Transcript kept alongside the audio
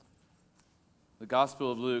The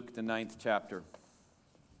Gospel of Luke, the 9th chapter.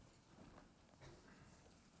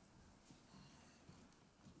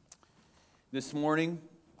 This morning,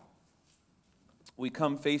 we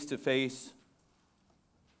come face to face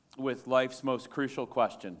with life's most crucial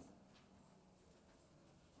question.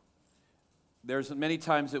 There's many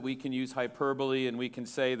times that we can use hyperbole and we can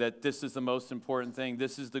say that this is the most important thing,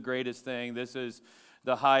 this is the greatest thing, this is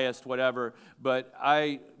the highest, whatever. But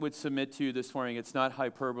I would submit to you this morning, it's not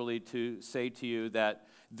hyperbole to say to you that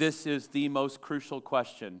this is the most crucial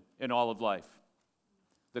question in all of life.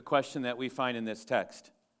 The question that we find in this text.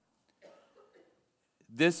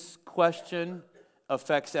 This question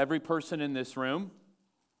affects every person in this room.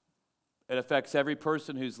 It affects every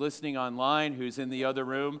person who's listening online, who's in the other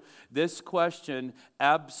room. This question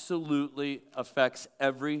absolutely affects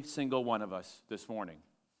every single one of us this morning.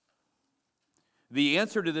 The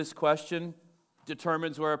answer to this question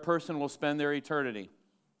determines where a person will spend their eternity.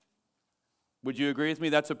 Would you agree with me?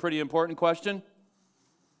 That's a pretty important question.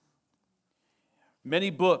 Many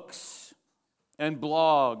books and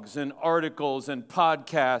blogs and articles and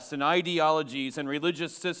podcasts and ideologies and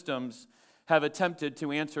religious systems have attempted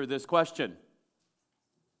to answer this question.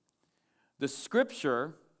 The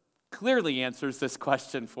Scripture clearly answers this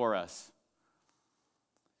question for us.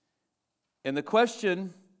 And the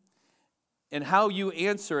question and how you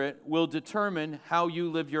answer it will determine how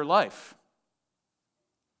you live your life.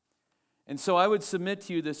 And so I would submit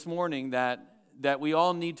to you this morning that we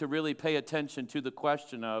all need to really pay attention to the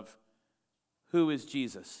question of who is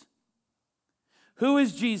Jesus? Who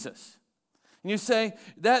is Jesus? And you say,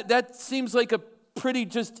 that seems like a pretty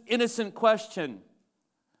just innocent question.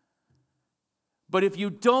 But if you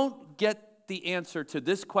don't get the answer to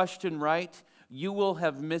this question right, you will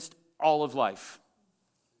have missed all of life.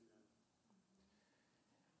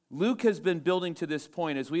 Luke has been building to this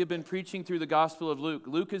point. As we have been preaching through the Gospel of Luke,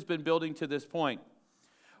 Luke has been building to this point.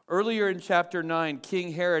 Earlier in chapter 9,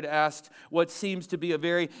 King Herod asked what seems to be a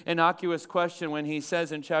very innocuous question when he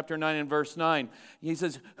says in chapter 9 and verse 9, he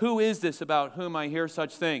says, "Who is this about whom I hear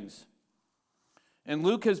such things?" And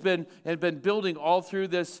Luke had been building all through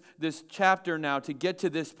this chapter now to get to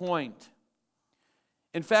this point.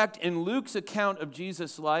 In fact, in Luke's account of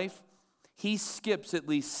Jesus' life, he skips at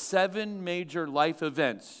least 7 major life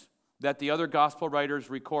events that the other gospel writers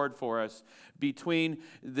record for us between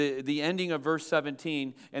the ending of verse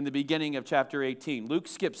 17 and the beginning of chapter 18. Luke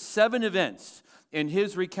skips 7 events in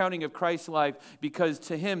his recounting of Christ's life because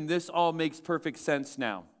to him this all makes perfect sense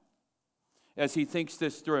now as he thinks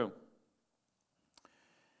this through.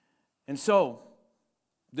 And so,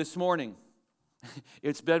 this morning,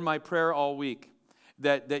 it's been my prayer all week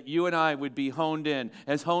that you and I would be honed in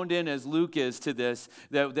as Luke is to this,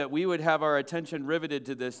 that we would have our attention riveted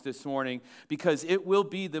to this morning, because it will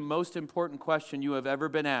be the most important question you have ever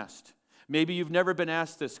been asked. Maybe you've never been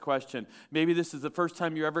asked this question. Maybe this is the first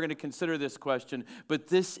time you're ever going to consider this question, but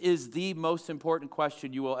this is the most important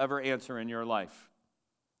question you will ever answer in your life.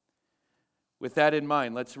 With that in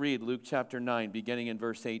mind, let's read Luke chapter 9, beginning in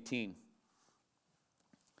verse 18.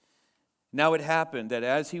 Now it happened that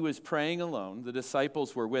as he was praying alone, the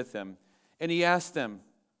disciples were with him, and he asked them,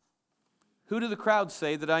 "Who do the crowds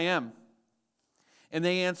say that I am?" And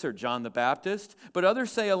they answered, "John the Baptist, but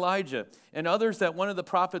others say Elijah, and others that one of the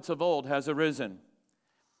prophets of old has arisen."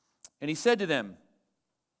 And he said to them,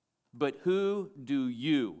 "But who do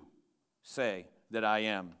you say that I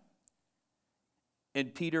am?"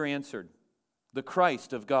 And Peter answered, "The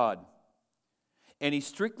Christ of God." And he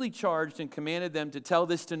strictly charged and commanded them to tell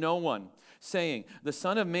this to no one, saying, "The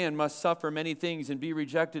Son of Man must suffer many things and be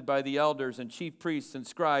rejected by the elders and chief priests and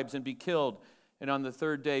scribes and be killed, and on the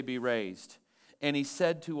third day be raised." And he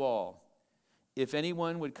said to all, "If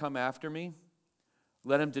anyone would come after me,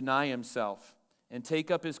 let him deny himself and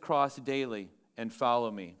take up his cross daily and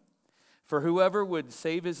follow me. For whoever would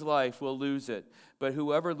save his life will lose it, but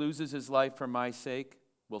whoever loses his life for my sake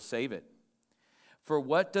will save it. For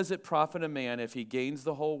what does it profit a man if he gains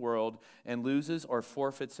the whole world and loses or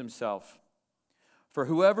forfeits himself? For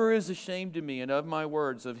whoever is ashamed of me and of my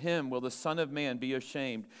words, of him will the Son of Man be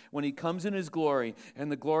ashamed when he comes in his glory and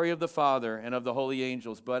the glory of the Father and of the holy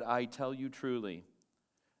angels. But I tell you truly,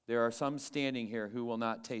 there are some standing here who will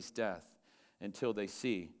not taste death until they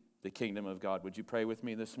see the kingdom of God." Would you pray with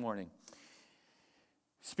me this morning?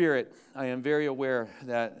 Spirit, I am very aware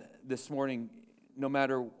that this morning, no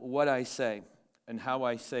matter what I say and how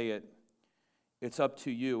I say it, it's up to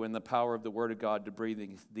you and the power of the Word of God to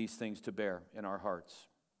bring these things to bear in our hearts.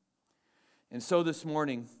 And so this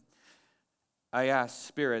morning, I ask,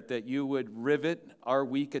 Spirit, that you would rivet our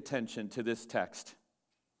weak attention to this text,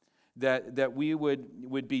 that we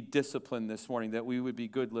would be disciplined this morning, that we would be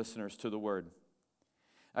good listeners to the Word.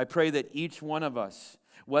 I pray that each one of us,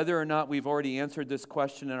 whether or not we've already answered this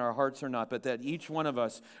question in our hearts or not, but that each one of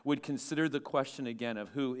us would consider the question again of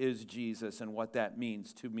who is Jesus and what that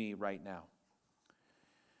means to me right now.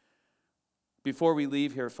 Before we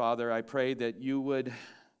leave here, Father, I pray that you would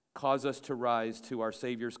cause us to rise to our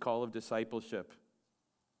Savior's call of discipleship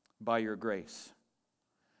by your grace.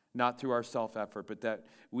 Not through our self-effort, but that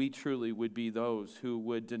we truly would be those who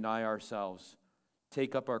would deny ourselves,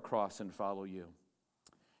 take up our cross, and follow you.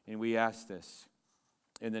 And we ask this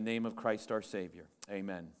in the name of Christ our Savior.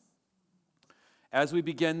 Amen. As we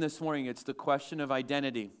begin this morning, it's the question of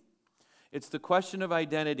identity. It's the question of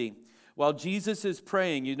identity. While Jesus is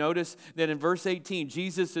praying, you notice that in verse 18,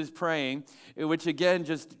 Jesus is praying, which again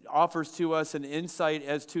just offers to us an insight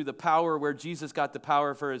as to the power where Jesus got the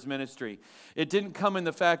power for his ministry. It didn't come in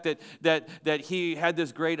the fact that he had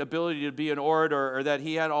this great ability to be an orator or that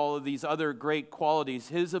he had all of these other great qualities.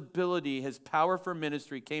 His ability, his power for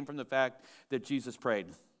ministry came from the fact that Jesus prayed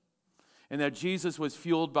and that Jesus was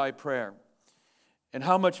fueled by prayer. And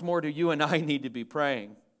how much more do you and I need to be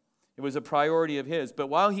praying? It was a priority of his. But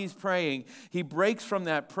while he's praying, he breaks from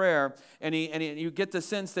that prayer, and you get the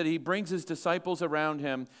sense that he brings his disciples around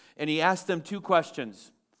him, and he asks them two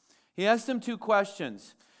questions. He asked them two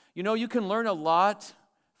questions. You know, you can learn a lot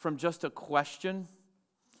from just a question.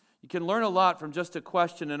 You can learn a lot from just a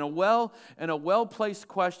question, and a well-placed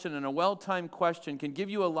question and a well-timed question can give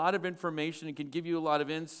you a lot of information, it can give you a lot of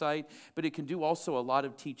insight, but it can do also a lot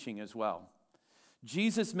of teaching as well.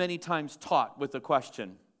 Jesus many times taught with a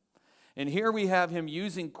question. And here we have him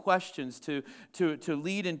using questions to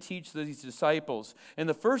lead and teach these disciples. And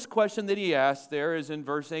the first question that he asks there is in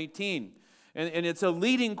verse 18. And it's a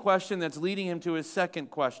leading question that's leading him to his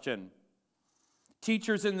second question.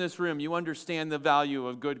 Teachers in this room, you understand the value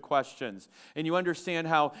of good questions. And you understand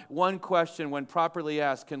how one question, when properly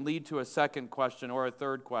asked, can lead to a second question or a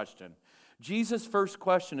third question. Jesus' first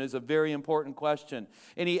question is a very important question.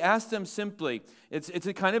 And he asked them simply, it's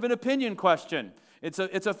a kind of an opinion question. It's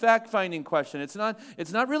a fact-finding question. It's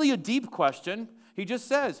not really a deep question. He just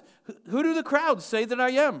says, who do the crowds say that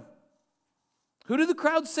I am? Who do the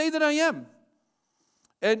crowds say that I am?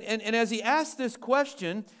 And as he asks this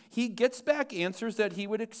question, he gets back answers that he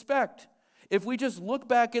would expect. If we just look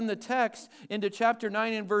back in the text into chapter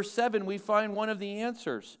 9 and verse 7, we find one of the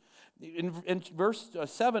answers. In verse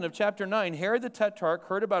 7 of chapter 9, Herod the Tetrarch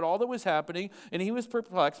heard about all that was happening, and he was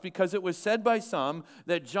perplexed because it was said by some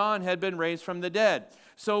that John had been raised from the dead.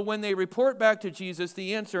 So when they report back to Jesus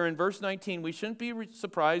the answer in verse 19, we shouldn't be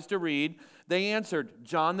surprised to read, they answered,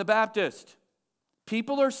 John the Baptist.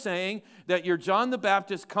 People are saying that you're John the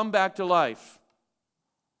Baptist come back to life.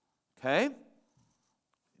 Okay?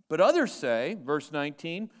 But others say, verse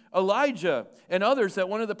 19, Elijah, and others that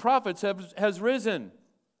one of the prophets has risen.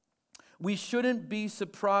 We shouldn't be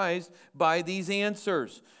surprised by these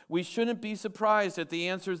answers. We shouldn't be surprised at the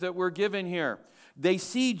answers that we're given here. They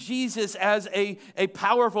see Jesus as a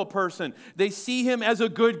powerful person. They see him as a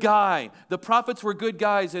good guy. The prophets were good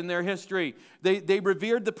guys in their history. They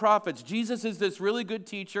revered the prophets. Jesus is this really good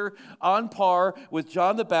teacher on par with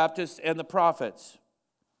John the Baptist and the prophets.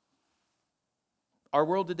 Our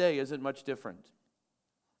world today isn't much different.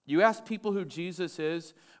 You ask people who Jesus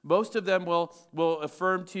is, most of them will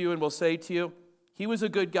affirm to you and will say to you, he was a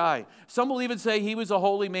good guy. Some will even say he was a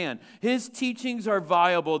holy man. His teachings are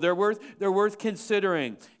viable. They're worth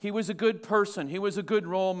considering. He was a good person. He was a good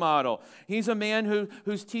role model. He's a man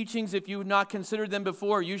whose teachings, if you've not considered them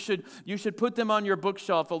before, you should put them on your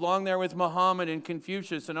bookshelf along there with Muhammad and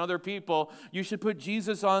Confucius and other people. You should put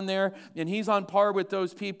Jesus on there, and he's on par with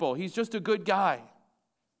those people. He's just a good guy.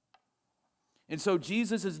 And so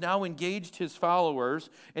Jesus has now engaged his followers,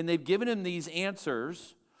 and they've given him these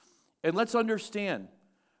answers. And let's understand,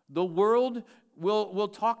 the world will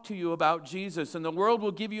talk to you about Jesus, and the world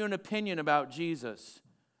will give you an opinion about Jesus.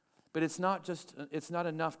 But it's not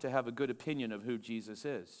enough to have a good opinion of who Jesus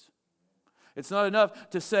is. It's not enough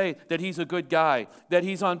to say that he's a good guy, that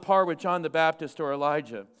he's on par with John the Baptist or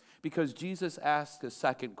Elijah. Because Jesus asks a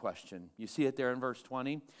second question. You see it there in verse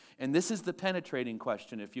 20? And this is the penetrating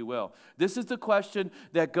question, if you will. This is the question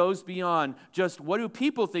that goes beyond just what do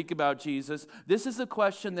people think about Jesus. This is the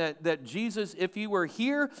question that Jesus, if he were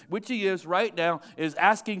here, which he is right now, is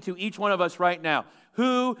asking to each one of us right now.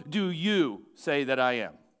 Who do you say that I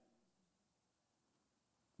am?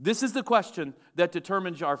 This is the question that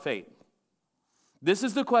determines our fate. This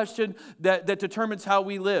is the question that determines how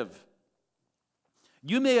we live.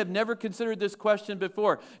 You may have never considered this question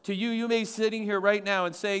before. To you, you may be sitting here right now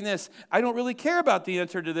and saying this, I don't really care about the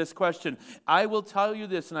answer to this question. I will tell you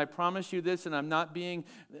this, and I promise you this, and I'm not being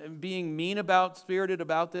spirited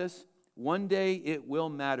about this. one day it will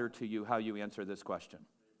matter to you how you answer this question.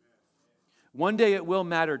 One day it will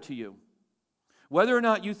matter to you. Whether or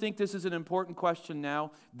not you think this is an important question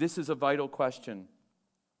now, this is a vital question.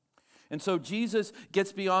 And so Jesus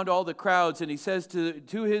gets beyond all the crowds and he says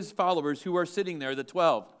to his followers who are sitting there, the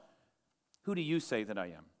 12, who do you say that I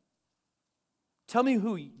am? Tell me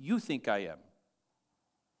who you think I am.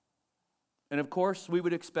 And of course, we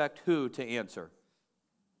would expect who to answer?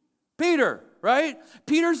 Peter, right?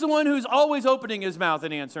 Peter's the one who's always opening his mouth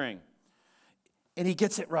and answering. And he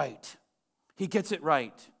gets it right. He gets it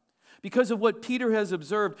right. Because of what Peter has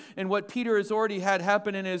observed and what Peter has already had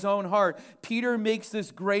happen in his own heart, Peter makes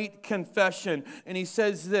this great confession. And he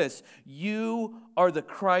says this, you are the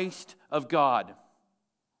Christ of God.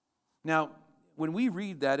 Now, when we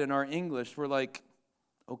read that in our English, we're like,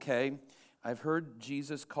 okay, I've heard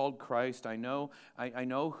Jesus called Christ. I know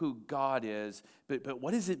who God is. But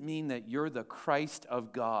what does it mean that you're the Christ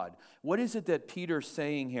of God? What is it that Peter's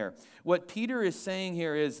saying here? What Peter is saying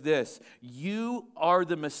here is this. You are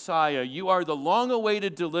the Messiah. You are the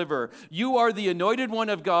long-awaited deliverer. You are the anointed one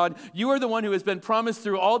of God. You are the one who has been promised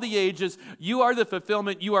through all the ages. You are the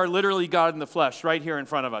fulfillment. You are literally God in the flesh right here in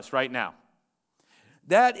front of us right now.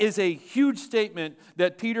 That is a huge statement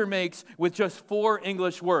that Peter makes with just 4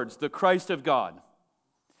 English words, the Christ of God.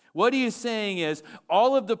 What he is saying is,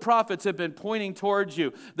 all of the prophets have been pointing towards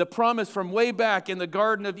you. The promise from way back in the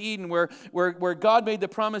Garden of Eden where God made the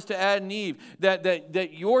promise to Adam and Eve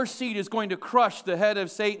that your seed is going to crush the head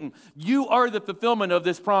of Satan. You are the fulfillment of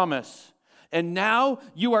this promise. And now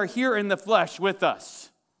you are here in the flesh with us.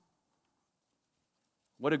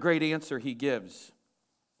 What a great answer he gives.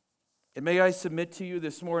 And may I submit to you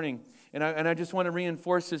this morning, and I just want to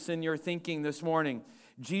reinforce this in your thinking this morning,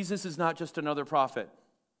 Jesus is not just another prophet.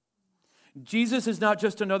 Jesus is not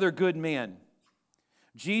just another good man.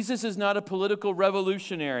 Jesus is not a political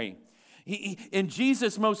revolutionary. And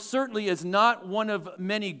Jesus most certainly is not one of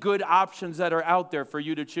many good options that are out there for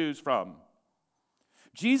you to choose from.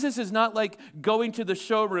 Jesus is not like going to the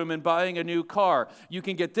showroom and buying a new car. You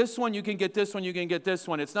can get this one, you can get this one, you can get this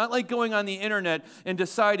one. It's not like going on the internet and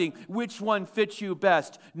deciding which one fits you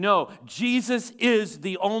best. No, Jesus is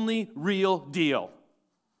the only real deal.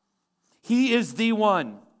 He is the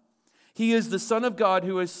one. He is the Son of God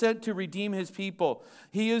who is sent to redeem his people.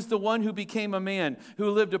 He is the one who became a man,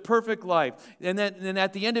 who lived a perfect life. And then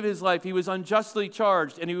at the end of his life, he was unjustly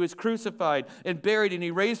charged, and he was crucified and buried, and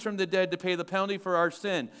he raised from the dead to pay the penalty for our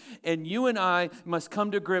sin. And you and I must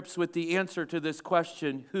come to grips with the answer to this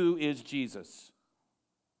question, who is Jesus?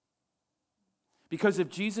 Because if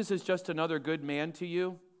Jesus is just another good man to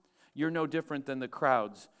you, you're no different than the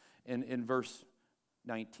crowds in verse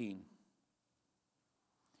 19.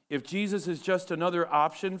 If Jesus is just another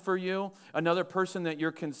option for you, another person that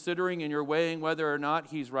you're considering and you're weighing whether or not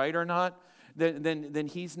he's right or not, then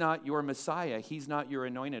he's not your Messiah. He's not your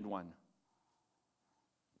anointed one.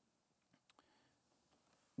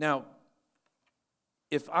 Now,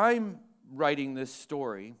 if I'm writing this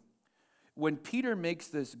story, when Peter makes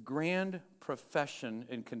this grand profession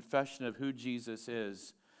and confession of who Jesus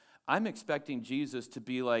is, I'm expecting Jesus to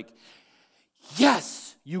be like,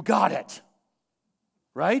 yes, you got it.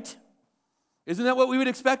 Right? Isn't that what we would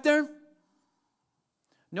expect there?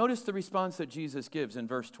 Notice the response that Jesus gives in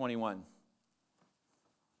verse 21.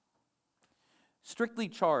 Strictly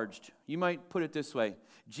charged, you might put it this way.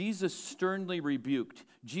 Jesus sternly rebuked.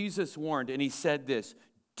 Jesus warned, and he said this,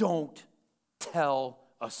 don't tell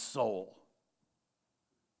a soul.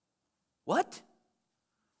 What?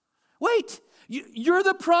 Wait, you're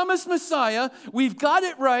the promised Messiah. We've got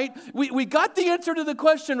it right. We got the answer to the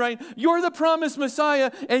question right. You're the promised Messiah,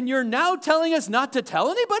 and you're now telling us not to tell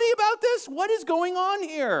anybody about this? What is going on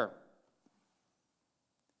here?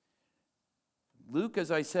 Luke, as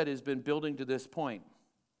I said, has been building to this point.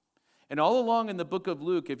 And all along in the book of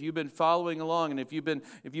Luke, if you've been following along and if you've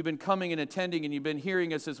been coming and attending and you've been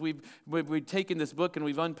hearing us as we've taken this book and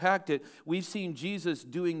we've unpacked it, we've seen Jesus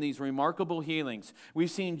doing these remarkable healings.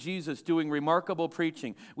 We've seen Jesus doing remarkable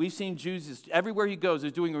preaching. We've seen Jesus, everywhere he goes,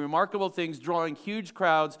 is doing remarkable things, drawing huge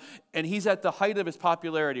crowds, and he's at the height of his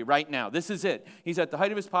popularity right now. This is it. He's at the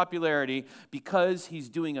height of his popularity because he's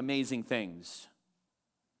doing amazing things.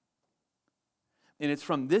 And it's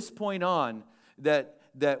from this point on that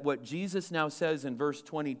what Jesus now says in verse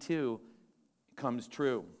 22 comes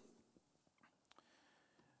true.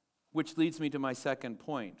 Which leads me to my second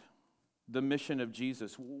point, the mission of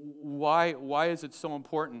Jesus. Why is it so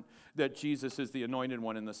important that Jesus is the anointed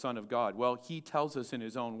one and the Son of God? Well, he tells us in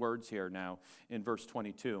his own words here now in verse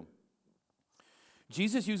 22.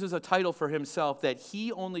 Jesus uses a title for himself that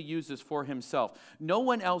he only uses for himself. No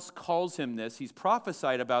one else calls him this. He's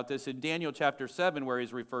prophesied about this in Daniel chapter 7 where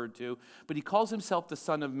he's referred to, but he calls himself the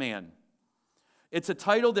Son of Man. It's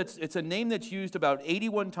a name that's used about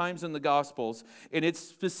 81 times in the Gospels, and it's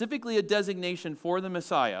specifically a designation for the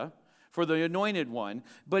Messiah, for the anointed one,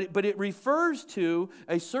 but it refers to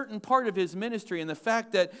a certain part of his ministry and the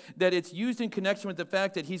fact that it's used in connection with the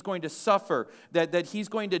fact that he's going to suffer, that he's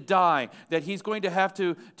going to die, that he's going to have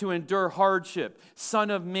to endure hardship.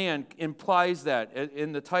 Son of Man implies that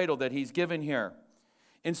in the title that he's given here.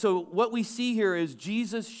 And so what we see here is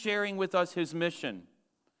Jesus sharing with us his mission.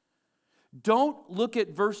 Don't look at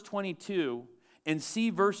verse 22 and see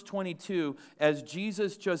verse 22 as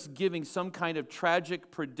Jesus just giving some kind of tragic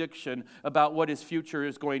prediction about what his future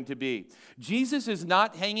is going to be. Jesus is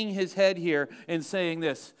not hanging his head here and saying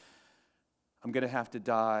this, I'm going to have to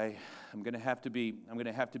die, I'm going to have to be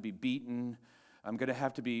beaten, I'm going to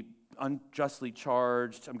have to be unjustly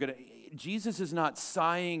charged. Jesus is not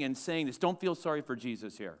sighing and saying this. Don't feel sorry for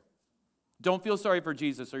Jesus here. Don't feel sorry for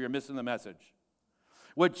Jesus or you're missing the message.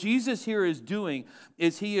 What Jesus here is doing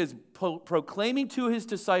is he is proclaiming to his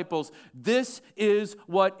disciples, this is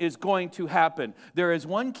what is going to happen. There is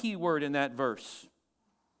one key word in that verse.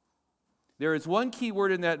 There is one key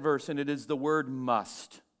word in that verse, and it is the word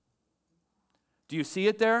must. Do you see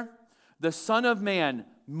it there? The Son of Man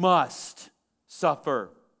must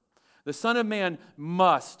suffer. The Son of Man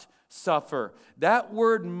must suffer. That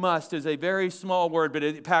word must is a very small word, but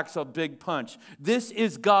it packs a big punch. This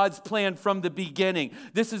is God's plan from the beginning.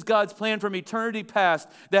 This is God's plan from eternity past,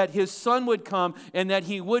 that his Son would come and that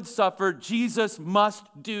he would suffer. Jesus must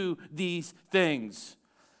do these things.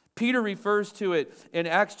 Peter refers to it in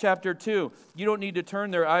Acts chapter 2. You don't need to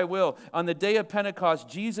turn there, I will. On the day of Pentecost,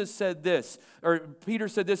 Jesus said this, or Peter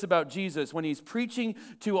said this about Jesus when he's preaching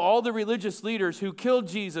to all the religious leaders who killed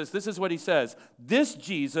Jesus. This is what he says. This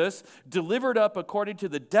Jesus delivered up according to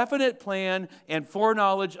the definite plan and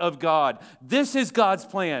foreknowledge of God. This is God's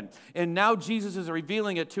plan. And now Jesus is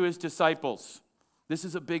revealing it to his disciples. This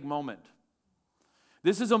is a big moment.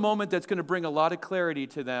 This is a moment that's going to bring a lot of clarity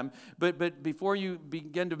to them. But before you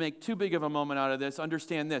begin to make too big of a moment out of this,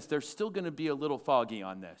 understand this. There's still going to be a little foggy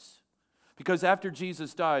on this. Because after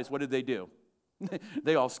Jesus dies, what did they do?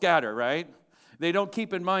 They all scatter, right? They don't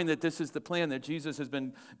keep in mind that this is the plan that Jesus has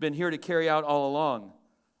been here to carry out all along.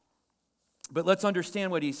 But let's understand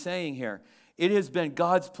what he's saying here. It has been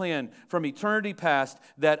God's plan from eternity past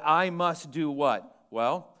that I must do what?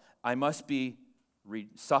 Well, I must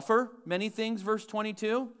suffer many things, verse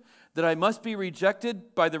 22, that I must be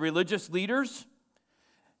rejected by the religious leaders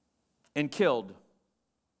and killed.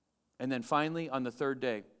 And then finally, on the third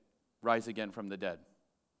day, rise again from the dead.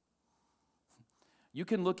 You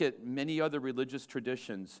can look at many other religious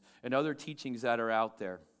traditions and other teachings that are out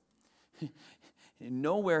there.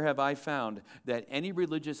 Nowhere have I found that any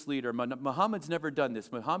religious leader, Muhammad's never done this.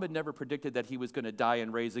 Muhammad never predicted that he was going to die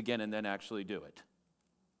and raise again and then actually do it.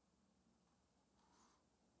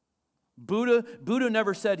 Buddha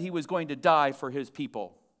never said he was going to die for his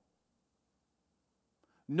people.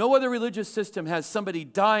 No other religious system has somebody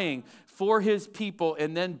dying for his people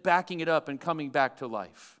and then backing it up and coming back to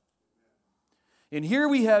life. And here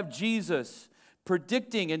we have Jesus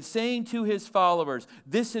predicting and saying to his followers,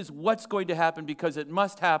 this is what's going to happen because it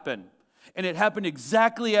must happen. And it happened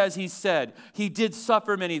exactly as he said. He did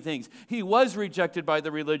suffer many things. He was rejected by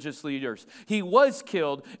the religious leaders. He was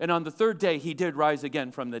killed, and on the third day he did rise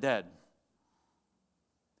again from the dead.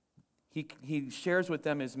 He shares with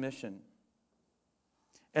them his mission.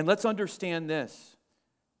 And let's understand this.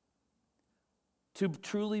 To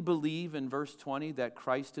truly believe in verse 20 that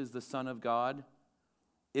Christ is the Son of God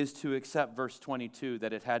is to accept verse 22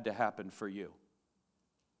 that it had to happen for you.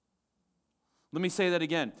 Let me say that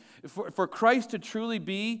again. For Christ to truly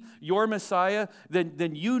be your Messiah,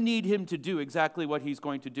 then you need him to do exactly what he's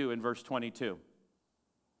going to do in verse 22.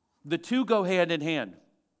 The two go hand in hand.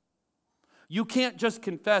 You can't just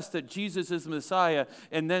confess that Jesus is the Messiah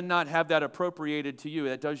and then not have that appropriated to you.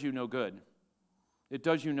 That does you no good. It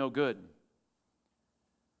does you no good.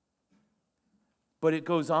 But it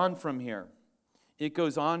goes on from here. It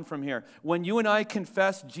goes on from here. When you and I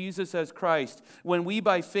confess Jesus as Christ, when we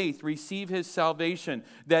by faith receive his salvation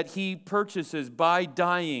that he purchases by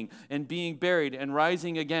dying and being buried and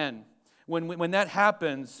rising again, when that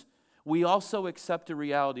happens, we also accept a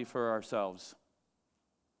reality for ourselves.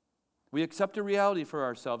 We accept a reality for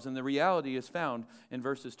ourselves, and the reality is found in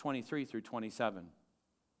verses 23 through 27.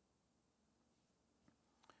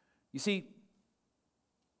 You see,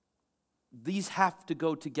 these have to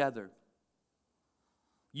go together.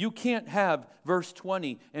 You can't have verse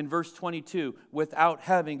 20 and verse 22 without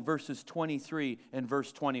having verses 23 and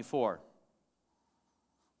verse 24.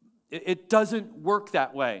 It doesn't work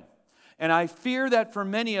that way. And I fear that for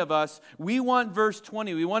many of us, we want verse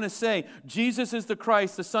 20. We want to say, Jesus is the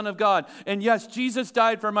Christ, the Son of God. And yes, Jesus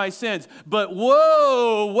died for my sins. But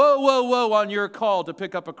whoa on your call to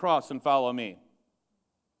pick up a cross and follow me.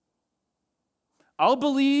 I'll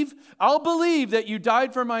believe that you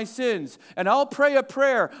died for my sins, and I'll pray a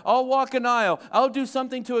prayer, I'll walk an aisle, I'll do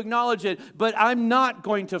something to acknowledge it, but I'm not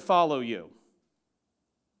going to follow you.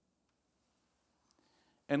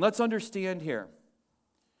 And let's understand here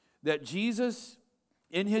that Jesus,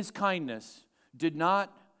 in his kindness, did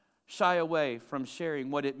not shy away from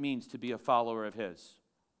sharing what it means to be a follower of his.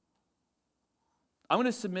 I'm going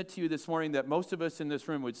to submit to you this morning that most of us in this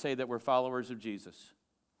room would say that we're followers of Jesus.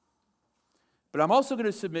 But I'm also going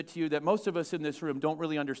to submit to you that most of us in this room don't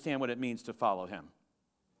really understand what it means to follow him.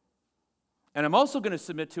 And I'm also going to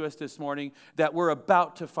submit to us this morning that we're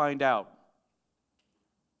about to find out.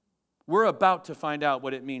 We're about to find out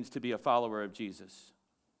what it means to be a follower of Jesus.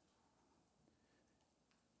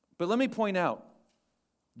 But let me point out,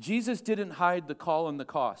 Jesus didn't hide the call and the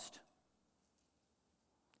cost.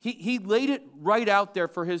 He laid it right out there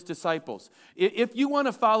for his disciples. If you want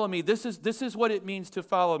to follow me, this is what it means to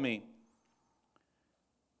follow me.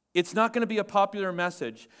 It's not going to be a popular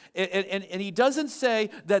message. And he doesn't say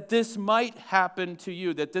that this might happen to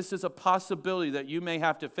you, that this is a possibility that you may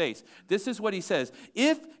have to face. This is what he says.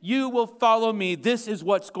 If you will follow me, this is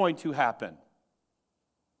what's going to happen.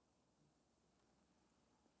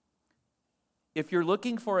 If you're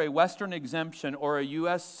looking for a Western exemption or a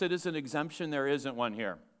U.S. citizen exemption, there isn't one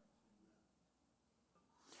here.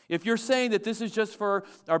 If you're saying that this is just for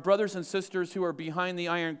our brothers and sisters who are behind the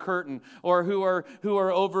Iron Curtain or who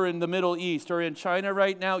are over in the Middle East or in China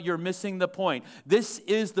right now, you're missing the point. This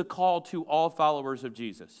is the call to all followers of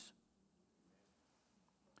Jesus.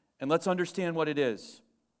 And let's understand what it is.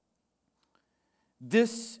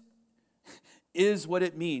 This is what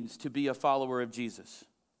it means to be a follower of Jesus.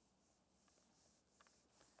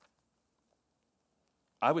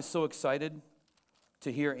 I was so excited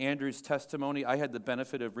to hear Andrew's testimony. I had the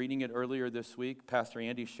benefit of reading it earlier this week. Pastor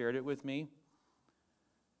Andy shared it with me.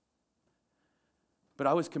 But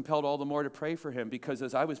I was compelled all the more to pray for him because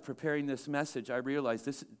as I was preparing this message, I realized,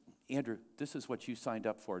 Andrew, this is what you signed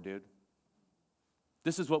up for, dude.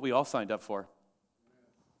 This is what we all signed up for.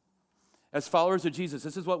 As followers of Jesus,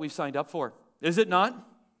 this is what we've signed up for. Is it not?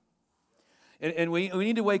 And we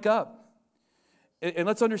need to wake up. And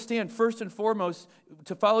let's understand, first and foremost,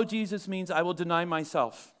 to follow Jesus means I will deny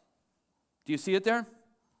myself. Do you see it there?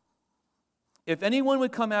 If anyone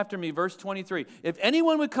would come after me, verse 23, if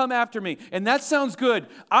anyone would come after me, and that sounds good,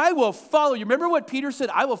 I will follow you. Remember what Peter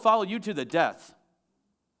said? I will follow you to the death.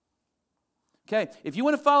 Okay, if you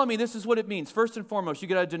want to follow me, this is what it means. First and foremost, you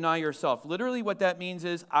got to deny yourself. Literally what that means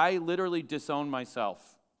is I literally disown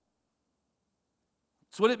myself.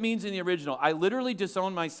 That's what it means in the original. I literally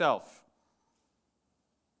disown myself.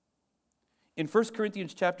 In 1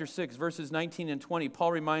 Corinthians chapter 6, verses 19 and 20,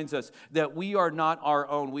 Paul reminds us that we are not our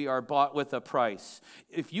own. We are bought with a price.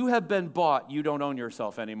 If you have been bought, you don't own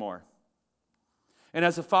yourself anymore. And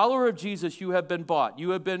as a follower of Jesus, you have been bought. You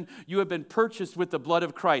have been purchased with the blood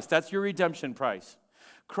of Christ. That's your redemption price.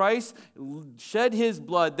 Christ shed his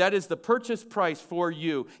blood. That is the purchase price for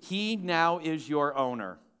you. He now is your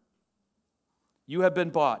owner. You have been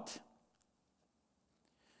bought.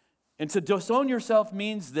 And to disown yourself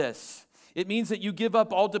means this. It means that you give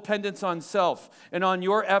up all dependence on self and on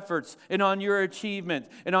your efforts and on your achievement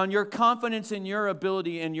and on your confidence in your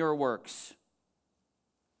ability and your works.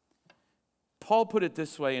 Paul put it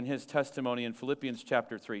this way in his testimony in Philippians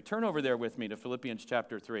chapter 3. Turn over there with me to Philippians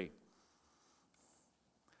chapter 3.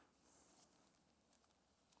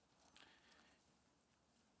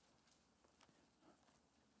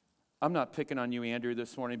 I'm not picking on you, Andrew,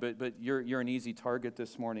 this morning, but you're an easy target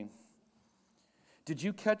this morning. Did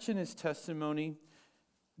you catch in his testimony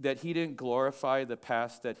that he didn't glorify the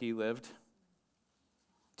past that he lived?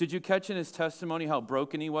 Did you catch in his testimony how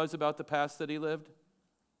broken he was about the past that he lived?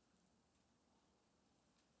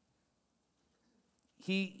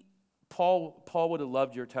 Paul would have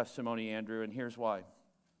loved your testimony, Andrew, and here's why.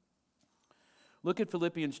 Look at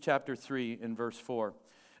Philippians chapter 3 and verse 4.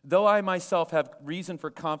 Though I myself have reason for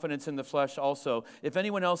confidence in the flesh also, if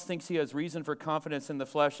anyone else thinks he has reason for confidence in the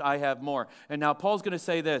flesh, I have more. And now Paul's going to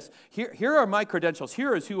say this. Here are my credentials.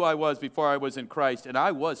 Here is who I was before I was in Christ, and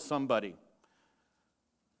I was somebody.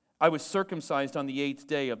 I was circumcised on the 8th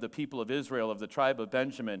day of the people of Israel, of the tribe of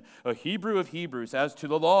Benjamin, a Hebrew of Hebrews, as to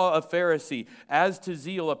the law, a Pharisee, as to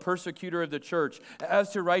zeal, a persecutor of the church,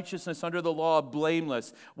 as to righteousness under the law,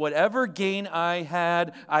 blameless. Whatever gain I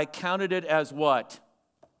had, I counted it as what?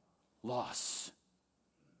 Loss.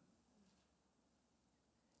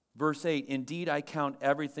 Verse 8, indeed I count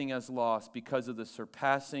everything as loss because of the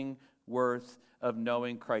surpassing worth of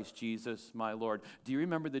knowing Christ Jesus, my Lord. Do you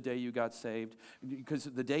remember the day you got saved? Because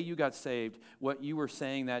the day you got saved, what you were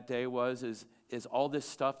saying that day is all this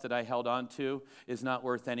stuff that I held on to is not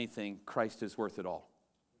worth anything. Christ is worth it all.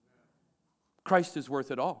 Christ is worth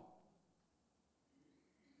it all.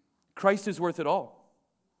 Christ is worth it all.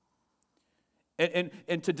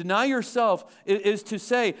 And to deny yourself is to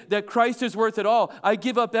say that Christ is worth it all. I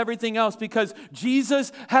give up everything else because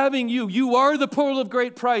Jesus having you are the pearl of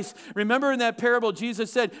great price. Remember in that parable,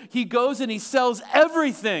 Jesus said he goes and he sells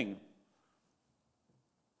everything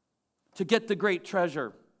to get the great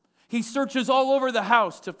treasure. He searches all over the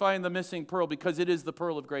house to find the missing pearl because it is the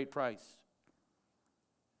pearl of great price.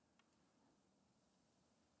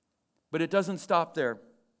 But it doesn't stop there.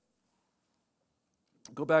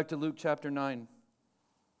 Go back to Luke chapter 9.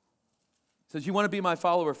 It says, you want to be my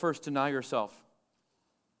follower, first deny yourself.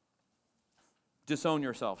 Disown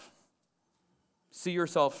yourself. See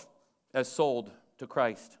yourself as sold to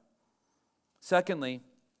Christ. Secondly,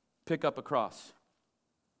 pick up a cross.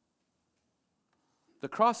 The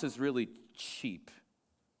cross is really cheap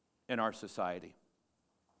in our society.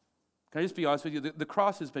 Can I just be honest with you? The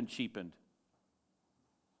cross has been cheapened.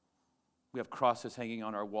 We have crosses hanging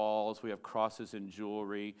on our walls. We have crosses in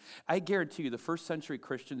jewelry. I guarantee you the first century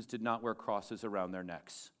Christians did not wear crosses around their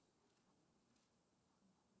necks.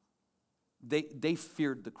 They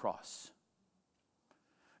feared the cross.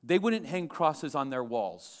 They wouldn't hang crosses on their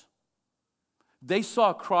walls. They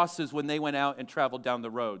saw crosses when they went out and traveled down the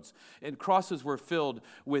roads. And crosses were filled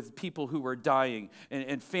with people who were dying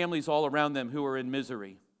and families all around them who were in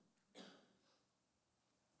misery.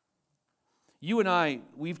 You and I,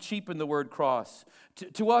 we've cheapened the word cross.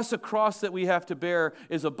 To us, a cross that we have to bear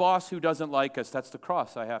is a boss who doesn't like us. That's the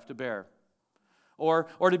cross I have to bear. Or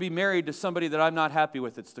to be married to somebody that I'm not happy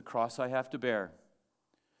with. It's the cross I have to bear.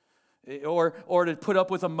 Or to put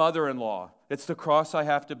up with a mother-in-law. It's the cross I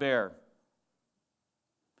have to bear.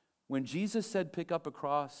 When Jesus said pick up a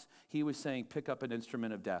cross, he was saying pick up an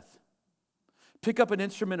instrument of death. Pick up an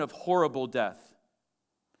instrument of horrible death.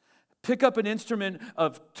 Pick up an instrument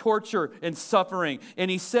of torture and suffering. And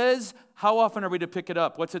he says, how often are we to pick it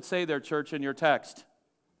up? What's it say there, church, in your text?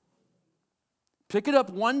 Pick it up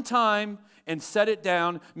one time and set it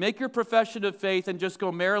down. Make your profession of faith and just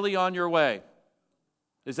go merrily on your way.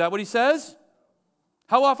 Is that what he says?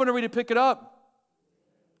 How often are we to pick it up?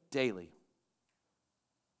 Daily.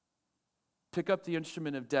 Pick up the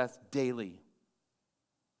instrument of death daily.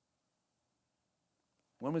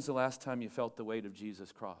 When was the last time you felt the weight of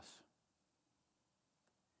Jesus' cross?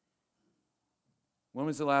 When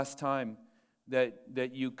was the last time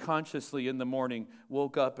that you consciously in the morning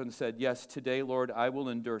woke up and said, yes, today, Lord, I will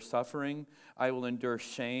endure suffering, I will endure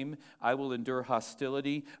shame, I will endure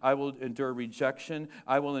hostility, I will endure rejection,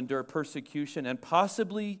 I will endure persecution, and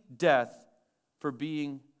possibly death for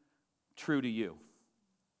being true to you?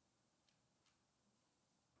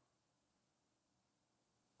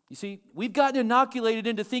 You see, we've gotten inoculated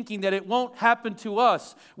into thinking that it won't happen to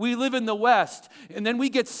us. We live in the West, and then we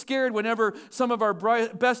get scared whenever some of our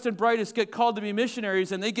best and brightest get called to be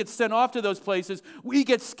missionaries and they get sent off to those places. We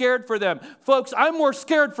get scared for them. Folks, I'm more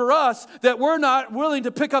scared for us that we're not willing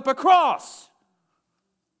to pick up a cross.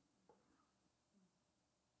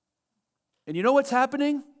 And you know what's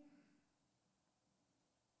happening?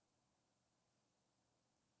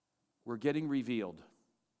 We're getting revealed.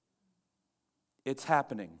 It's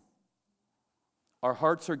happening. Our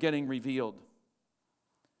hearts are getting revealed.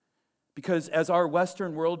 Because as our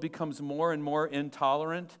Western world becomes more and more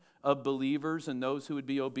intolerant of believers and those who would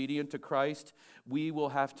be obedient to Christ, we will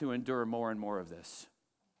have to endure more and more of this.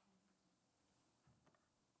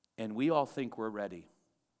 And we all think we're ready.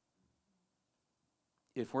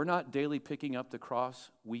 If we're not daily picking up the cross,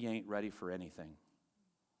 we ain't ready for anything.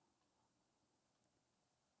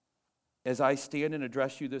 As I stand and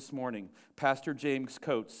address you this morning, Pastor James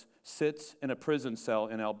Coates sits in a prison cell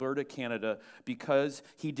in Alberta, Canada, because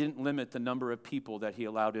he didn't limit the number of people that he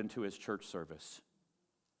allowed into his church service.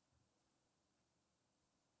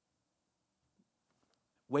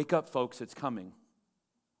 Wake up, folks, it's coming.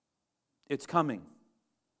 It's coming.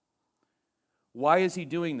 Why is he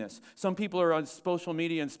doing this? Some people are on social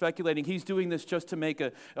media and speculating he's doing this just to make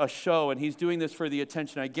a show, and he's doing this for the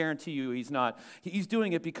attention. I guarantee you he's not. He's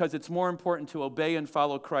doing it because it's more important to obey and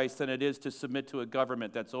follow Christ than it is to submit to a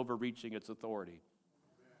government that's overreaching its authority.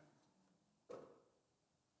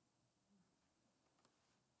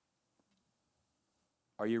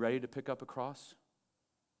 Are you ready to pick up a cross?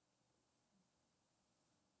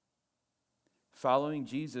 Following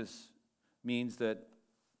Jesus means that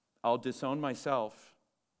I'll disown myself,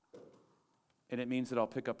 and it means that I'll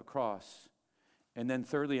pick up a cross. And then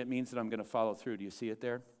thirdly, it means that I'm going to follow through. Do you see it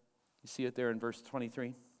there? You see it there in verse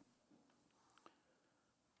 23?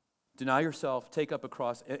 Deny yourself, take up a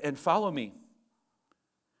cross, and follow me.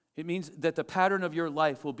 It means that the pattern of your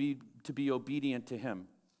life will be to be obedient to him.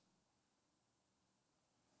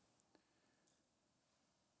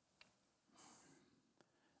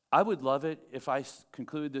 I would love it if I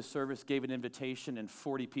concluded this service, gave an invitation, and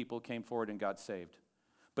 40 people came forward and got saved.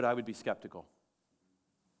 But I would be skeptical.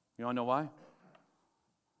 You want to know why?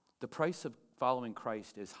 The price of following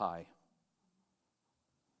Christ is high.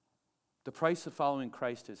 The price of following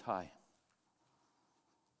Christ is high.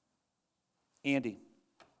 Andy,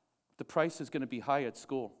 the price is going to be high at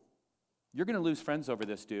school. You're going to lose friends over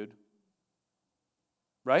this, dude.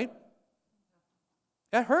 Right?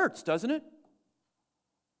 That hurts, doesn't it?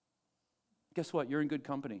 Guess what? You're in good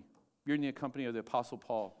company. You're in the company of the Apostle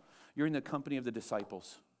Paul. You're in the company of the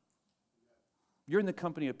disciples. You're in the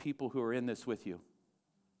company of people who are in this with you.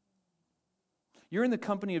 You're in the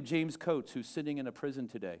company of James Coates, who's sitting in a prison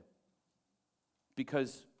today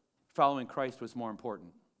because following Christ was more important.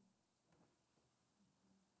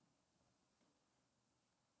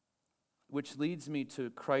 Which leads me to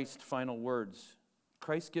Christ's final words.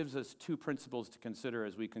 Christ gives us two principles to consider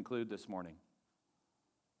as we conclude this morning.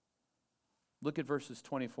 Look at verses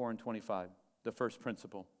 24 and 25, the first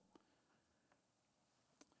principle.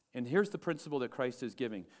 And here's the principle that Christ is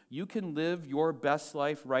giving. You can live your best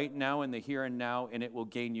life right now in the here and now, and it will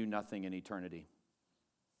gain you nothing in eternity.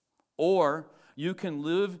 Or you can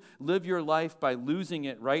live your life by losing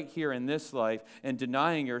it right here in this life and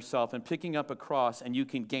denying yourself and picking up a cross, and you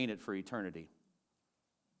can gain it for eternity.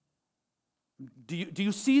 Do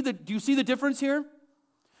you see the difference here?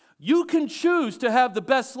 You can choose to have the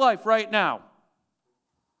best life right now.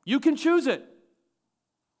 You can choose it.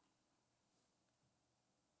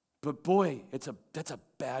 But boy, that's a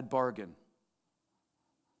bad bargain.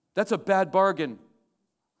 That's a bad bargain.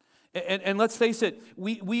 And let's face it,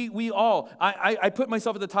 we all, I put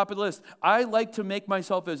myself at the top of the list. I like to make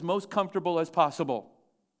myself as most comfortable as possible.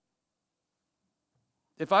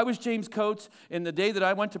 If I was James Coates, in the day that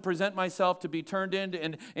I went to present myself to be turned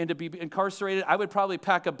in and to be incarcerated, I would probably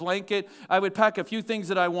pack a blanket. I would pack a few things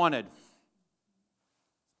that I wanted.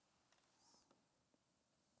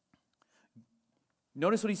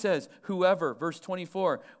 Notice what he says, whoever, verse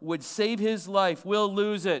 24, would save his life will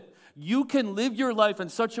lose it. You can live your life in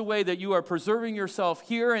such a way that you are preserving yourself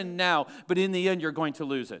here and now, but in the end you're going to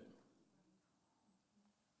lose it.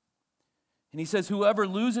 And he says, whoever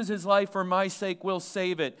loses his life for my sake will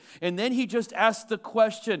save it. And then he just asks the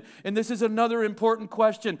question, and this is another important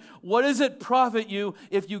question, what does it profit you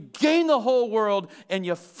if you gain the whole world and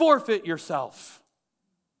you forfeit yourself?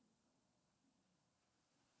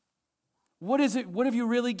 What is it? What have you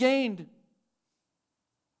really gained?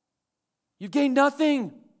 You've gained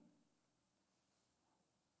nothing.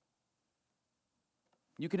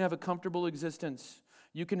 You can have a comfortable existence.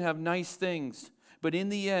 You can have nice things. But in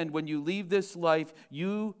the end, when you leave this life,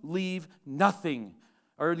 you leave nothing.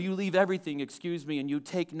 Or you leave everything, and you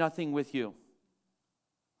take nothing with you.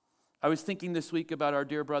 I was thinking this week about our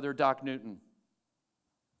dear brother, Doc Newton.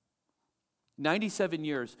 97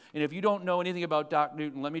 years. And if you don't know anything about Doc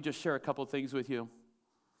Newton, let me just share a couple things with you.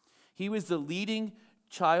 He was the leading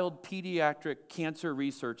child pediatric cancer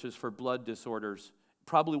researchers for blood disorders,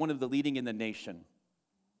 probably one of the leading in the nation.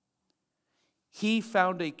 He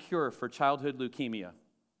found a cure for childhood leukemia.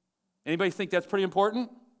 Anybody think that's pretty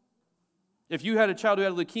important? If you had a child who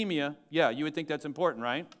had leukemia, yeah, you would think that's important,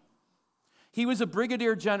 right? He was a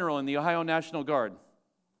brigadier general in the Ohio National Guard.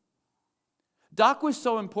 Doc was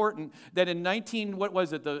so important that in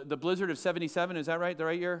the blizzard of 77, is that right? The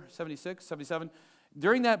right year? 76, 77?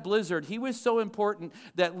 During that blizzard, he was so important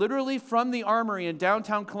that literally from the armory in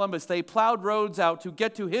downtown Columbus, they plowed roads out to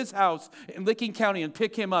get to his house in Licking County and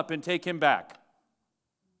pick him up and take him back.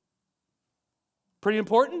 Pretty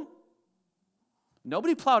important?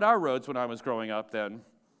 Nobody plowed our roads when I was growing up then.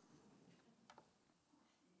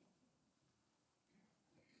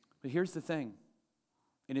 But here's the thing.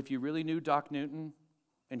 And if you really knew Doc Newton,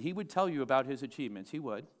 and he would tell you about his achievements, he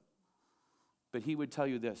would. But he would tell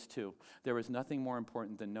you this too. There was nothing more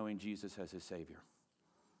important than knowing Jesus as his Savior.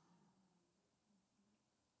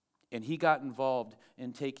 And he got involved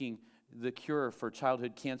in taking the cure for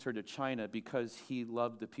childhood cancer to China because he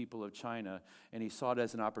loved the people of China, and he saw it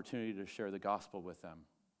as an opportunity to share the gospel with them.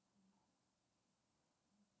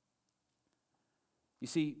 You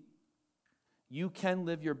see, you can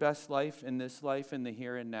live your best life in this life, in the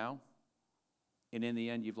here and now, and in the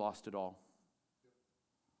end, you've lost it all.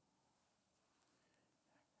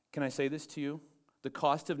 Can I say this to you? The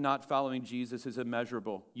cost of not following Jesus is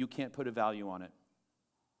immeasurable. You can't put a value on it.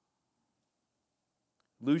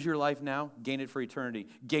 Lose your life now, gain it for eternity.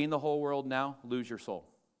 Gain the whole world now, lose your soul.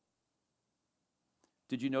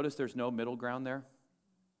 Did you notice there's no middle ground there?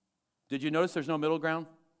 Did you notice there's no middle ground?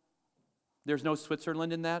 There's no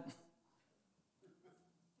Switzerland in that?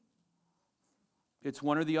 It's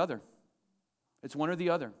one or the other. It's one or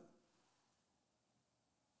the other.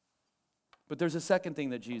 But there's a second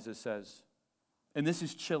thing that Jesus says, and this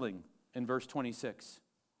is chilling in verse 26.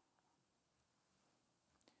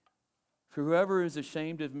 For whoever is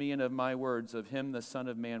ashamed of me and of my words, of him the Son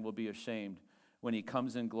of Man will be ashamed when he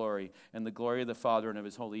comes in glory and the glory of the Father and of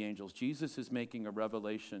his holy angels. Jesus is making a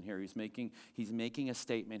revelation here. He's making a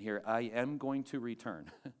statement here. I am going to return.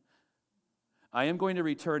 I am going to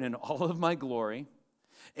return in all of my glory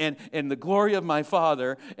and the glory of my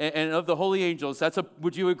Father and of the holy angels.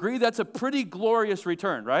 Would you agree that's a pretty glorious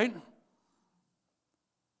return, right?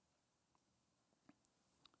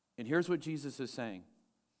 And here's what Jesus is saying.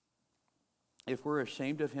 If we're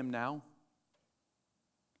ashamed of him now,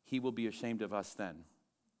 he will be ashamed of us then.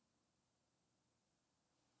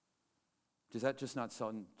 Does that just not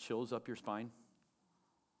send chills up your spine?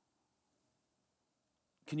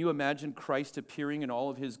 Can you imagine Christ appearing in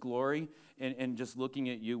all of his glory and just looking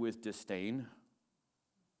at you with disdain?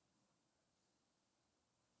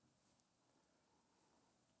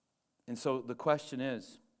 And so the question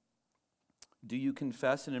is, do you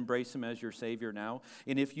confess and embrace him as your Savior now?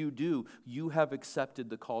 And if you do, you have accepted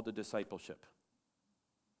the call to discipleship.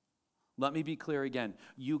 Let me be clear again.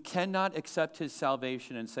 You cannot accept his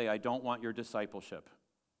salvation and say, I don't want your discipleship.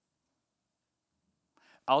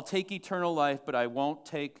 I'll take eternal life, but I won't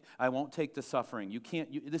take the suffering. You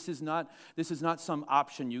can't. This is not some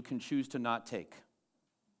option you can choose to not take.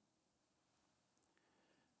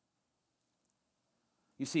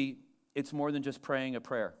 You see, it's more than just praying a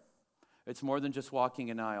prayer. It's more than just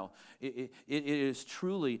walking an aisle. It is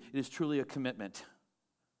truly a commitment.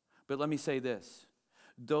 But let me say this.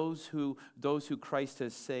 Those who Christ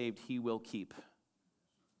has saved, he will keep.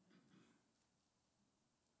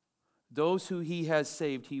 Those who he has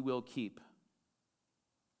saved, he will keep.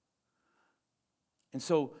 And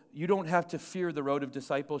so you don't have to fear the road of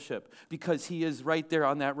discipleship because he is right there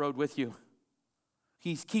on that road with you.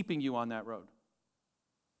 He's keeping you on that road.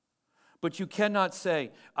 But you cannot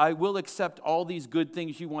say, I will accept all these good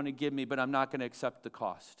things you want to give me, but I'm not going to accept the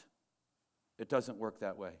cost. It doesn't work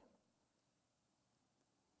that way.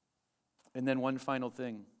 And then one final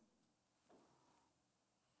thing.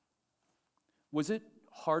 Was it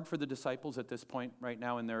hard for the disciples at this point right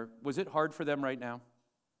now was it hard for them right now?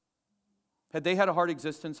 Had they had a hard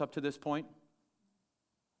existence up to this point?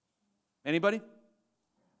 Anybody?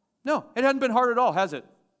 No, it hadn't been hard at all, has it?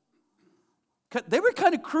 They were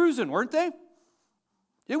kind of cruising, weren't they?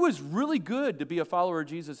 It was really good to be a follower of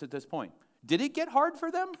Jesus at this point. Did it get hard for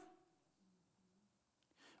them?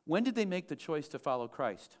 When did they make the choice to follow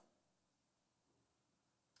Christ?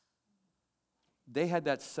 They had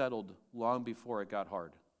that settled long before it got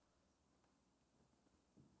hard.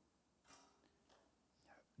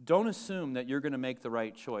 Don't assume that you're going to make the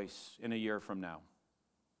right choice in a year from now.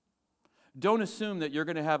 Don't assume that you're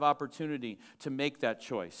going to have opportunity to make that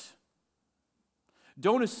choice.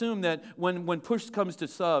 Don't assume that when push comes to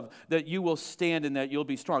shove that you will stand and that you'll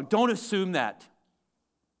be strong. Don't assume that.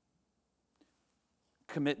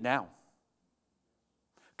 Commit now.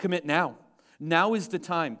 Commit now. Now is the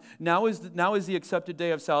time. Now is the accepted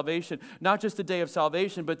day of salvation. Not just the day of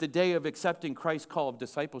salvation, but the day of accepting Christ's call of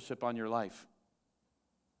discipleship on your life.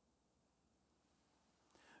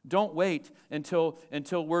 Don't wait until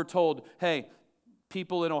we're told, hey,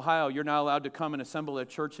 people in Ohio, you're not allowed to come and assemble at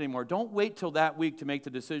church anymore. Don't wait till that week to make the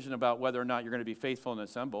decision about whether or not you're going to be faithful and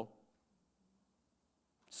assemble.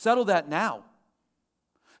 Settle that now.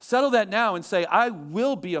 Settle that now and say, I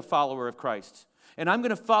will be a follower of Christ, and I'm going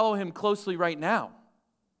to follow him closely right now.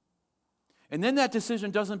 And then that decision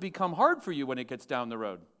doesn't become hard for you when it gets down the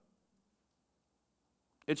road.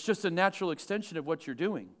 It's just a natural extension of what you're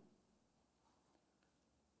doing.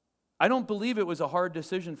 I don't believe it was a hard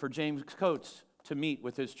decision for James Coates to meet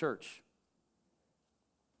with his church.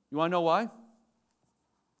 You want to know why?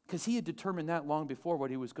 Because he had determined that long before what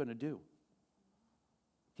he was going to do.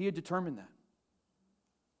 He had determined that.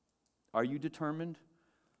 Are you determined?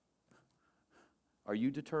 Are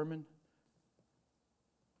you determined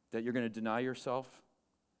that you're going to deny yourself,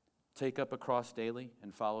 take up a cross daily,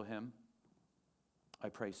 and follow him? I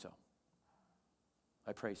pray so.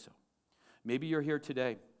 I pray so. Maybe you're here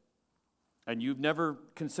today and you've never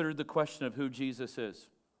considered the question of who Jesus is.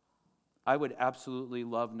 I would absolutely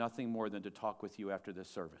love nothing more than to talk with you after this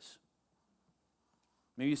service.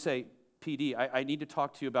 Maybe you say, PD, I need to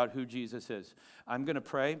talk to you about who Jesus is. I'm going to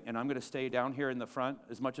pray, and I'm going to stay down here in the front.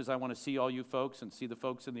 As much as I want to see all you folks and see the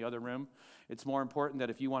folks in the other room, it's more important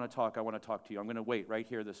that if you want to talk, I want to talk to you. I'm going to wait right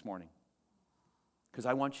here this morning because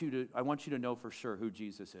I want you to know for sure who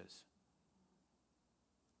Jesus is.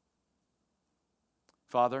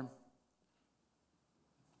 Father,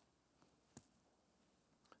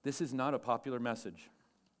 this is not a popular message.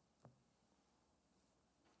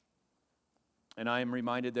 And I am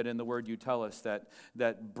reminded that in the Word you tell us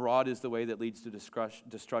that broad is the way that leads to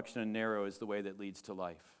destruction and narrow is the way that leads to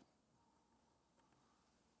life.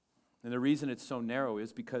 And the reason it's so narrow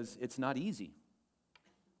is because it's not easy.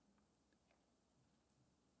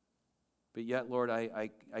 But yet, Lord, I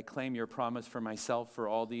claim your promise for myself, for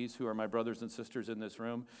all these who are my brothers and sisters in this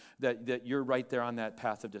room, that you're right there on that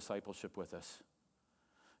path of discipleship with us.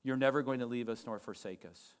 You're never going to leave us nor forsake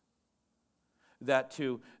us. That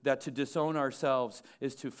to disown ourselves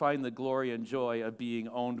is to find the glory and joy of being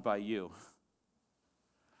owned by you.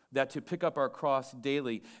 That to pick up our cross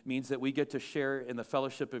daily means that we get to share in the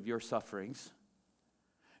fellowship of your sufferings.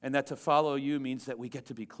 And that to follow you means that we get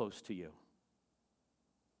to be close to you.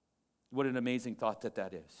 What an amazing thought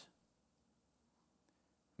that is.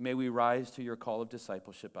 May we rise to your call of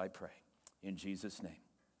discipleship, I pray. In Jesus' name,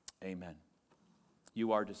 amen.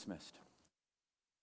 You are dismissed.